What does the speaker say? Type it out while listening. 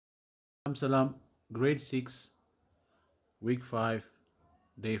Salam, grade 6, week 5,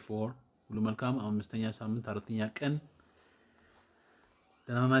 day 4. ሁሉ መልካም አምስተኛ ሳምንት አራተኛ ቀን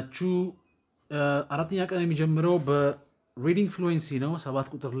ደህና ናችሁ? አራተኛ ቀን የሚጀምረው በሪዲንግ ፍሉዌንሲ ነው።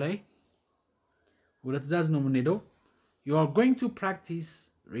 7 ቁጥር ላይ ወደ ትዕዛዝ ነው የምንሄደው። You are going to practice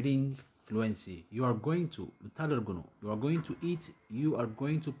reading fluency. You are going to ልታደርጉ ነው። You are going to eat. You are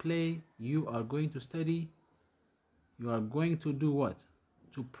going to play. You are going to study. You are going to do what?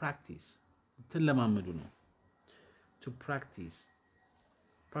 To practice. ትለማመዱ ነው። To practice.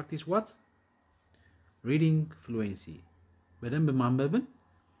 Practice what? Reading fluency. በደንብ ማንበብን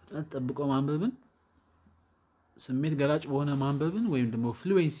ጠብቆ ማንበብን ስሜት ገላጭ በሆነ ማንበብን ወይም ደግሞ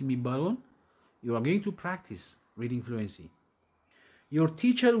ፍሉዌንሲ የሚባለውን you are going to practice reading fluency. Your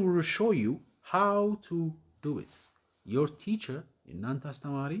teacher will show you how to do it. Your teacher, እናንተ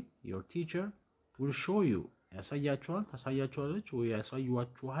አስተማሪ, your teacher will show you ያሳያችኋል ታሳያችኋለች ወይ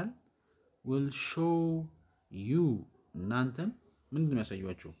ያሳዩዋችኋል will show you እናንተን ምንድን ነው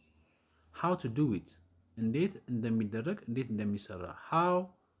ያሳዩዋችሁ how to do it እንዴት እንደሚደረግ እንዴት እንደሚሰራ how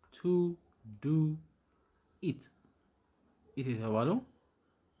to do it የተባለው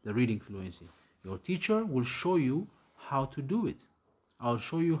the reading fluency. Your teacher will show you how to do it. I'll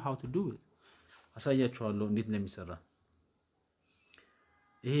show you how to do it. አሳያችኋለሁ እንዴት እንደሚሰራ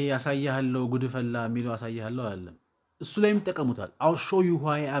ይሄ ያሳያለሁ ጉድፈላ የሚለው አሳያለሁ አይደለም እሱ ላይ የሚጠቀሙታል I'll show you who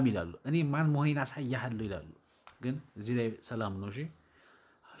I am ይላሉ እኔ ማን መሆኔን አሳያለሁ ይላሉ ግን እዚህ ላይ ሰላም ነው እሺ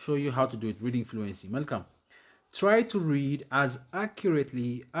show you how to do it reading fluency መልካም try to read as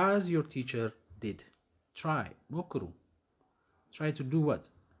accurately as your teacher did try ሞክሩ try to do what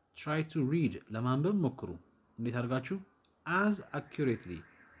try to read ለማንበብ ሞክሩ እንዴት አድርጋችሁ as accurately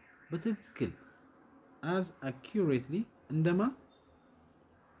በትክክል as accurately እንደማ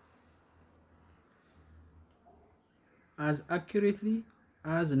as accurately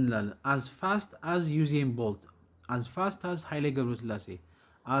as እንላለን as fast as Usain Bolt as fast as ኃይሌ ገብረስላሴ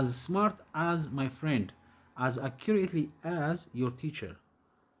as smart as my friend as accurately as your teacher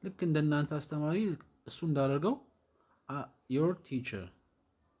ልክ እንደናንተ አስተማሪ እሱ እንዳደረገው your teacher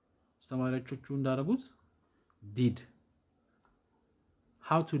አስተማሪዎቹ እንዳደረጉት did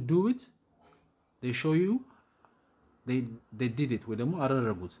how to do it they show you they did it ወይ ደግሞ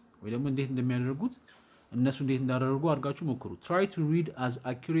አደረጉት ወይ ደግሞ እንዴት እንደሚያደርጉት እነሱ እንዴት እንዳደረጉ አድርጋችሁ ሞክሩ try to read as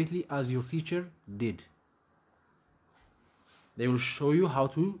accurately as your teacher did they will show you how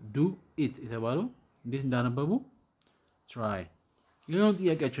to do it የተባለው እንዴት እንዳነበቡ try ይሄን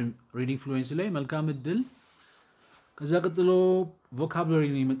ጥያቄያችን reading fluency ላይ መልካም እድል ከዛ ቀጥሎ vocabulary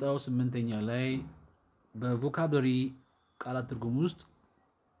ነው የመጣው 8ኛ ላይ በቮካብላሪ ቃላት ትርጉም ውስጥ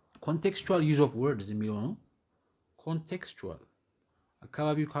contextual use of words የሚለው ነው contextual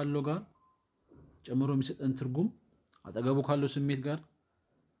አካባቢው ካለው ጋር ጨምሮ የሚሰጠን ትርጉም አጠገቡ ካለው ስሜት ጋር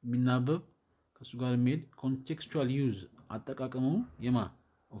የሚናበብ ከሱ ጋር የሚሄድ contextual use አጠቃቀሙ የማ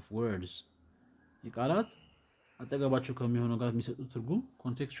of words የቃላት አጠገባቸው ከሚሆነው ጋር የሚሰጡት ትርጉም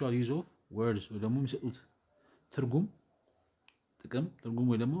contextual use of words ወይ ደግሞ የሚሰጡት ትርጉም ጥቅም ትርጉም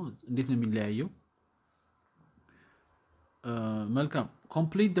ወይ ደግሞ እንዴት ነው የሚለያየው መልካም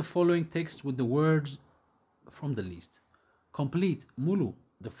complete the following text with the words from the list complete ሙሉ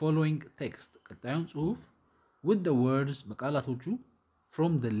the following text ቀጣዩን ጽሁፍ with the words በቃላቶቹ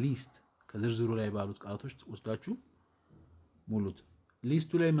from the list ከዝርዝሩ ላይ ባሉት ቃላቶች ወስዳችሁ ሙሉት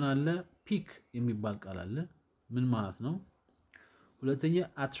ሊስቱ ላይ ምን አለ pick የሚባል ቃል አለ ምን ማለት ነው ሁለተኛ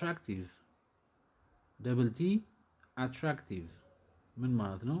attractive double t attractive ምን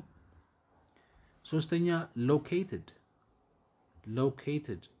ማለት ነው ሶስተኛ located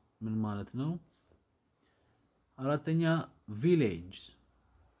located ምን ማለት ነው አራተኛ village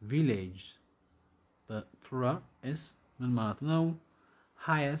village በፕሉራል s ምን ማለት ነው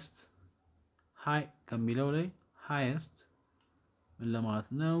highest high ከሚለው ላይ highest ምን ለማለት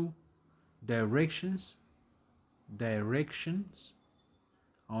ነው directions directions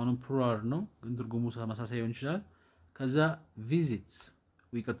አሁንም ፕሉራል ነው ግን ትርጉሙ ተመሳሳይ ሊሆን ይችላል ከዛ visits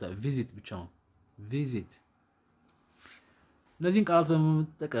ወይቀጣ visit ብቻ ነው visit እነዚህን ቃላት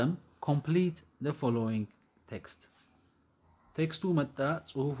በመጠቀም complete the following text ቴክስቱ መጣ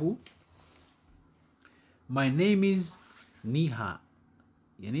ጽሁፉ my name is Niha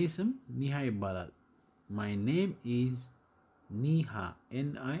የኔ ስም ኒሃ ይባላል my name is Niha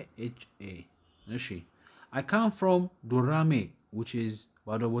N-I-H-A እሺ I come from Durrame which is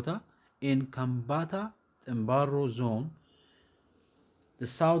ባዶ ቦታ in Kambata Tambaro zone the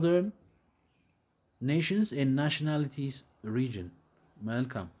southern nations and nationalities region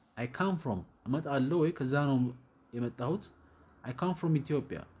መልካም I come from እመጣለሁ ወይ ከዛ ነው የመጣሁት I come from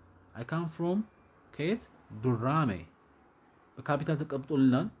Ethiopia I come from ከየት ዱራሜ ከካፒታል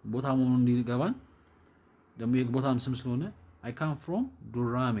ተቀብጦልናል ቦታ መሆኑን እንዲገባን ደግሞ የቦታም ስም ስለሆነ I come from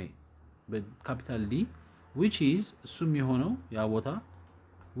Durrame በካፒታል ዲ which is እሱም የሆነው ያ ቦታ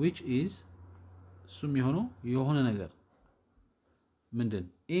which is እሱም የሆነው የሆነ ነገር ምንድን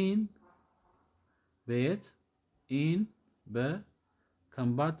in በየት in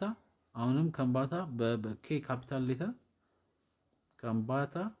በከምባታ አሁንም ከምባታ በኬ ካፒታል ሌተር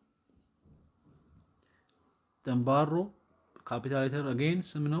ከምባታ ተምባሮ ካፒታል ሌተር again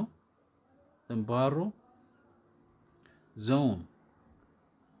ስም ነው ተምባሮ zone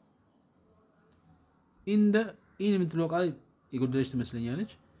in the in የምትለው ቃል የጎደለች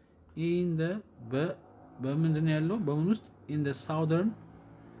ትመስለኛለች in the በምንድን ያለው በምን ውስጥ in the southern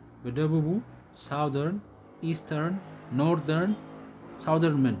በደቡቡ southern eastern northern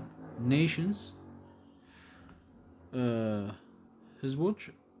southern men nations ህዝቦች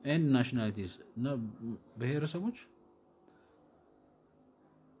and nationalities እና ብሔረሰቦች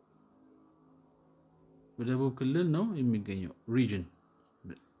በደቡብ ክልል ነው የሚገኘው region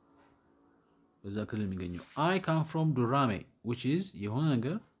በዛ ክልል የሚገኘው I come from Durrame which is የሆነ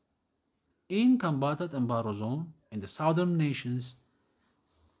ነገር in Kambata Tambaro zone in the southern nations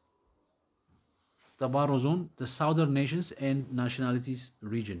Tambaro zone the southern nations and nationalities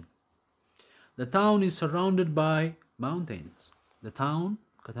region the town is surrounded by mountains the town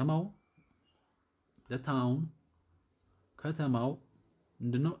ከተማው the town ከተማው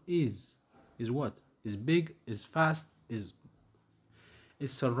ምንድነው is what is big is fast is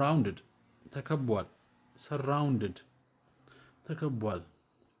surrounded ተከቧል surrounded ተከቧል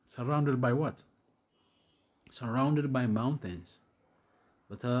surrounded by what surrounded by mountains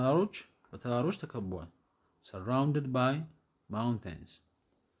በተራሮች ተከቧል surrounded by mountains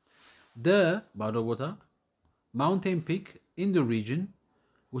the ባዶ ቦታ mountain peak in the region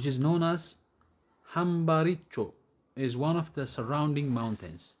which is known as Hambaricho is one of the surrounding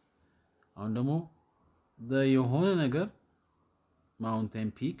mountains አሁን ደግሞ የሆነ ነገር mountain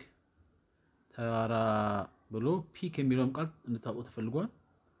peak ተራራ ብሎ peak የሚለውን ቃል እንድታውቁ ተፈልጓል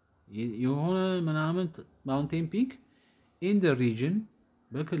የሆነ ምናምን mountain peak in the region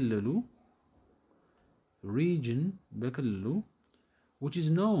በክልሉ which is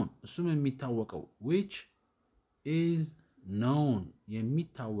known እሱም የሚታወቀው which is known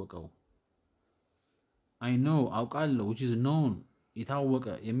የሚታወቀው I know አውቃለሁ which is known የታወቀ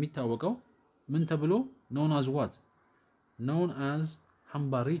የሚታወቀው ምን ተብሎ known as what known as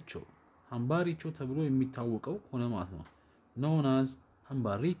Hambaricho ተብሎ የሚታወቀው ሆነ ማለት ነው known as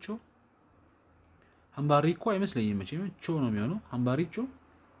Hambaricho Hambarico አይመስለኝም መቼም ቾ ነው የሚሆነው Hambaricho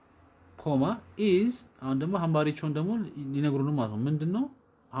ኮማ is አሁን ደግሞ Hambarichoን ደግሞ ሊነግሩን ማለት ነው ምንድነው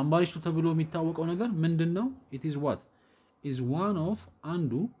Hambaricho ተብሎ የሚታወቀው ነገር ምንድነው it is what is one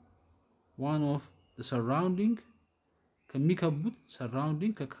of the surrounding ከሚከቡት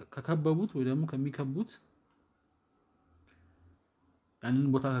surrounding ከከበቡት ወይ ደግሞ ከሚከቡት ያንን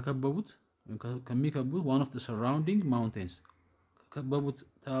ቦታ ከሚከቡት one of the surrounding mountains ከከበቡት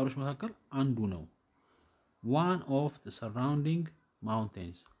ተራሮች መካከል አንዱ ነው one of the surrounding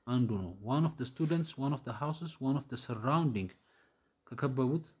mountains አንዱ ነው one of the students one of the houses one of the surrounding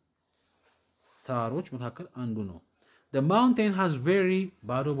ከከበቡት ተራሮች መካከል አንዱ ነው The mountain has very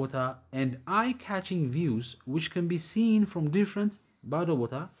bado bota and eye-catching views which can be seen from different bado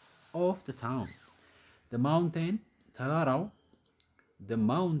bota of the town. The mountain Tararau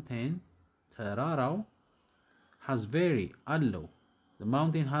has very allo. The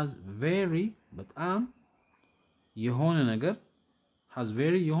mountain has very but yehonagar has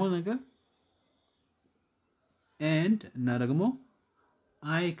very yehonagar and naragmo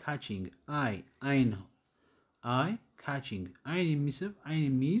eye-catching eye catching አይን የሚስብ አይን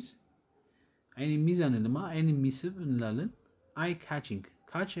የሚይዝ አንልማ አይን የሚስብ እንላለን አይ ካቺንግ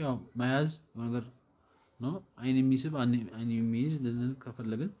ካች ያው መያዝ ነገር ነው አይን የሚስብ አይን የሚይዝ ልንል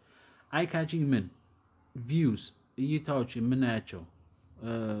ከፈለግን አይ ካቺንግ ምን ቪውስ እይታዎች የምናያቸው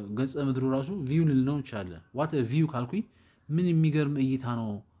ገጸ ምድሩ ራሱ ቪው ልንለው እንችላለን ዋት ቪው ካልኩኝ ምን የሚገርም እይታ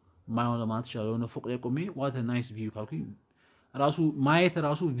ነው ማየው ለማለት ይችላል ነው ፎቅ ላይ ቆሜ ዋት ናይስ ቪው ካልኩኝ ራሱ ማየት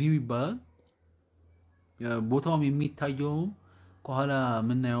ራሱ ቪው ይባላል ቦታውም የሚታየው ከኋላ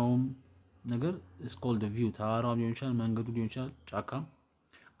ምናየው ነገር is called a view ታራው ሊሆን ይችላል መንገዱ ሊሆን ይችላል ጫካ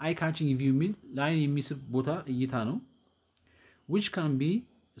eye catching view ሚል ላይን የሚስብ ቦታ እይታ ነው which can be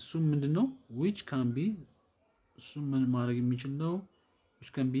እሱም ምንድነው which can be እሱም ምን ማድረግ የሚችል ነው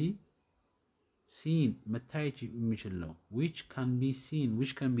which can be seen መታየት የሚችል ነው which can be seen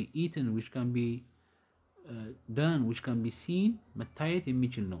which can be eaten which can be done which can be seen መታየት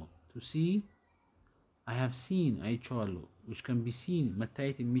የሚችል ነው to see I have seen አይቼዋለሁ which can be seen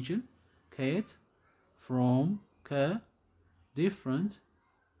መታየት የሚችል ከየት from different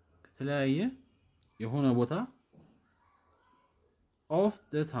ከተለያየ የሆነ ቦታ of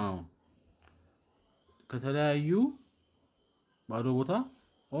the town ከተለያዩ ባዶ ቦታ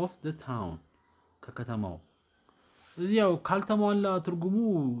of the town ከከተማው እዚያው ካልተሟላ ትርጉሙ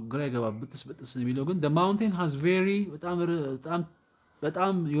ግራ ይገባል ብጥስ ነው የሚለው ግን the mountain has very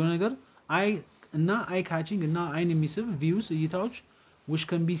በጣም የሆነ ነገር eye catching እና አይን የሚስብ views እይታዎች which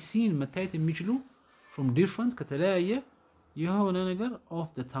can be seen መታየት የሚችሉ from different ከተለያየ የሆነ ነገር of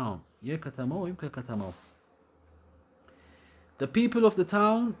the town የከተማው ወይም ከከተማው The people of the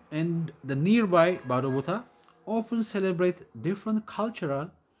town and the nearby ባዶ ቦታ often celebrate different cultural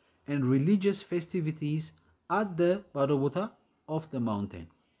and religious festivities at the ባዶ ቦታ of the mountain.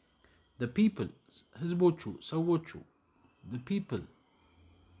 The people, ህዝቦቹ ሰዎቹ the people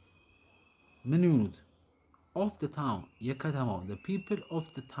ምን ይሆኑት of the town የከተማው the people of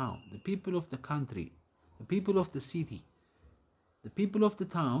the town the people of the country the people of the city the people of the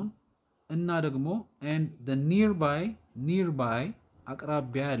town እና ደግሞ and the nearby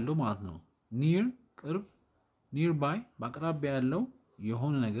አቅራቢያ ያለው ማለት ነው near ቅርብ nearby በአቅራቢያ ያለው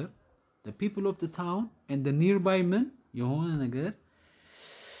የሆነ ነገር the people of the town and the nearby ምን የሆነ ነገር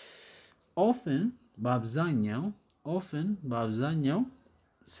often በአብዛኛው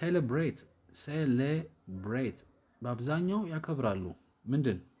celebrate በአብዛኛው ያከብራሉ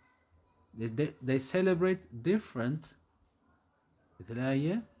ምንድን they celebrate different የተለያየ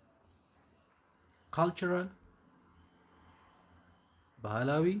cultural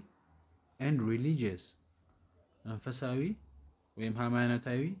ባህላዊ and religious መንፈሳዊ ወይም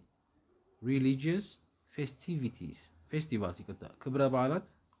ሃይማኖታዊ religious festivals ይቀጥላል ክብረ በዓላት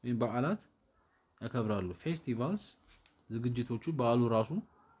ወይም በዓላት ያከብራሉ festivals ዝግጅቶቹ በዓሉ ራሱ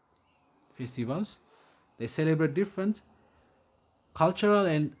festivals they celebrate different cultural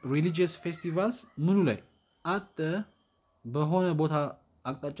and religious festivals ምኑ ላይ at the በሆነ ቦታ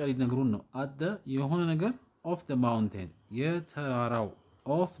አቅጣጫ ሊነግሩን ነው at the የሆነ ነገር of the mountain የተራራው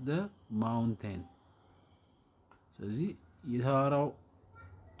of the mountain ስለዚህ የተራራው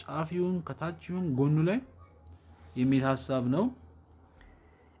ጫፊውን ከታችውን ጎኑ ላይ የሚል ሐሳብ ነው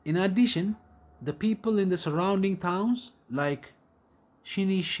in addition the people in the surrounding towns like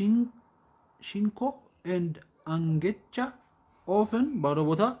Shinko and Angecha often ባዶ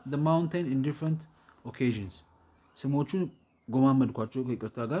ቦታ the mountain in different occasions ስሞቹን ጎማመድኳቸው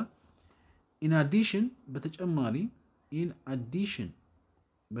ከይቅርታ ጋር in addition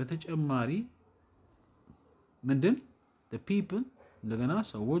በተጨማሪ ምንድን the people እንደገና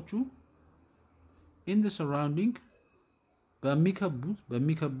ሰዎቹ in the surrounding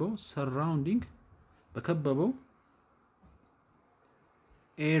በሚከበው surrounding በከበበው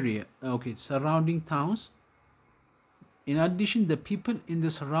area okay surrounding towns in addition the people in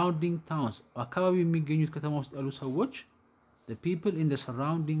the surrounding towns አካባቢ የሚገኙት ከተማ ውስጥ ያሉ ሰዎች the people in the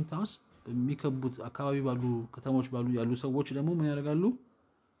surrounding towns በሚከቡት አካባቢ ባሉ ከተሞች ባሉ ያሉ ሰዎች ደግሞ ምን ያደርጋሉ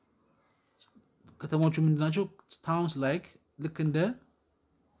ከተሞቹ ምንድናቸው towns like ልክ እንደ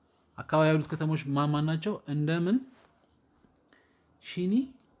አካባቢ ያሉት ከተሞች ማን ናቸው እንደምን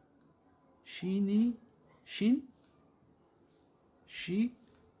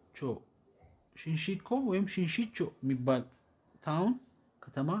ሽንሺኮ ወይም ሽንሺቾ የሚባል ታውን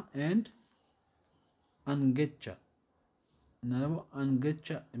ከተማ and አንገቻ እና ደግሞ አንገቻ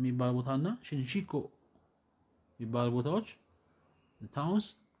የሚባል ቦታና ሽንሺኮ የሚባል ቦታዎች towns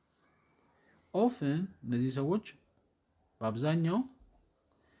often እነዚህ ሰዎች በአብዛኛው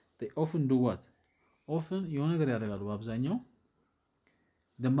they often do what often የሆነ ነገር ያደርጋሉ በአብዛኛው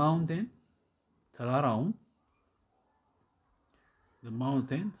the mountain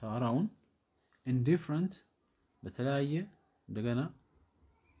ተራራውን in different በተለያየ እንደገና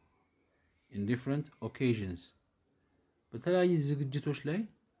in different occasions በተለያየ ዝግጅቶች ላይ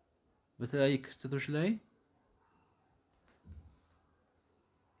በተለያየ ክስተቶች ላይ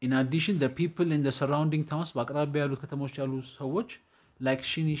in addition the people in the surrounding towns በአቅራቢያ ያሉት ከተሞች ያሉ ሰዎች like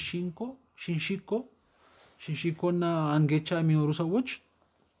ሽንሺኮ እና አንጌቻ የሚኖሩ ሰዎች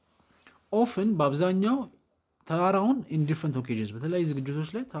often በአብዛኛው ተራራውን in different occasions በተለያየ ዝግጅቶች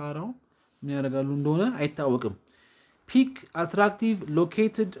ላይ ተራራውን ምን ያደርጋሉ እንደሆነ አይታወቅም peak attractive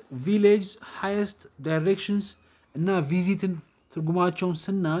located village highest directions እና ቪዚትን ትርጉማቸውን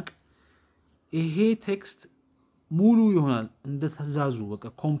ስናቅ ይሄ ቴክስት ሙሉ ይሆናል እንደተዛዙ በቃ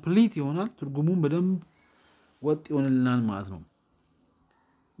ኮምፕሊት ይሆናል ትርጉሙን በደንብ ወጥ ይሆንልናል ማለት ነው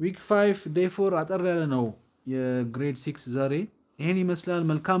week 5 day 4 አጠር ያለ ነው የግሬድ 6 ዛሬ ይሄን ይመስላል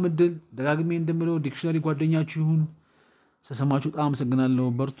መልካም እድል ደጋግሜ እንደምለው ዲክሽነሪ ጓደኛችሁ ይሁን ሰሰማችሁ በጣም አመሰግናለሁ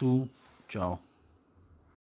በርቱ ቻው